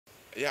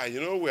Yeah,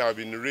 you know, we have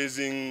been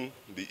raising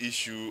the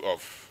issue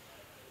of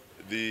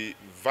the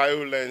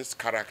violence,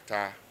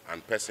 character,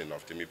 and person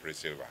of Timipre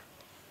Silva.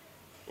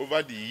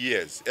 Over the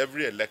years,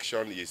 every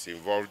election he is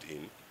involved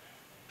in,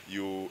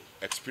 you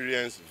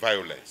experience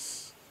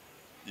violence,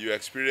 you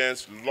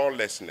experience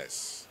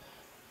lawlessness.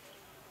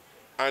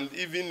 And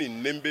even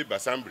in Nimbe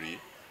Basambi,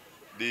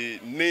 the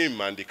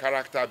name and the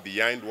character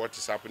behind what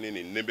is happening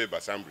in Nimbe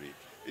Basambi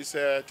is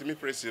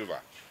Timipre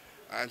Silva.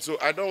 And so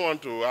I don't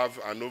want to have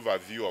an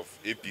overview of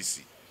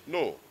APC.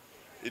 No,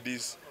 it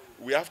is,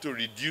 we have to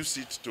reduce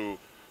it to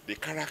the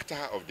character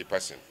of the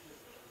person.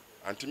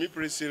 And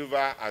Timipre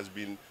Silva has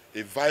been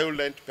a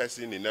violent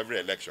person in every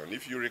election.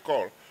 If you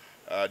recall,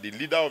 the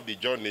leader of the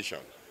John Nation,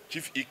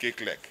 Chief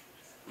Ekelek,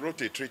 wrote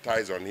a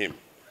treatise on him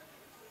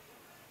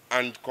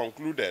and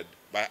concluded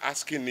by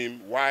asking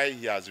him why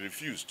he has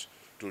refused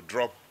to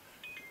drop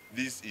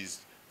this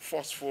is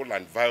forceful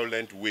and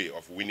violent way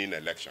of winning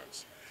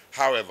elections.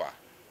 However,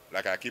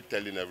 like I keep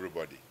telling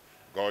everybody,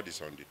 God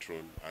is on the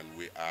throne and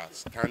we are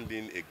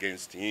standing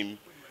against him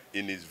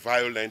in his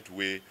violent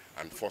way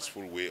and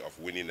forceful way of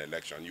winning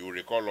election. You will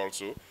recall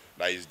also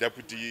that his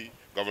deputy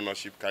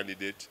governorship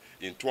candidate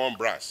in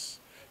Tuambras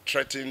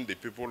threatened the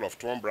people of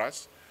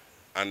Tuambras,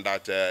 and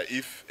that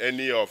if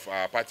any of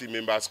our party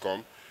members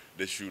come,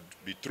 they should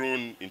be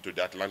thrown into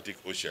the Atlantic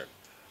Ocean,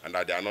 and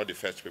that they are not the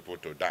first people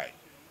to die.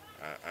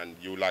 And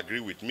you will agree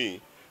with me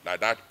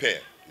that that pair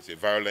is a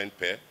violent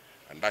pair,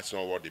 and that's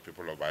not what the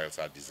people of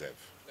Bayelsa deserve.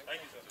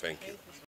 Thank you, sir. Thank you.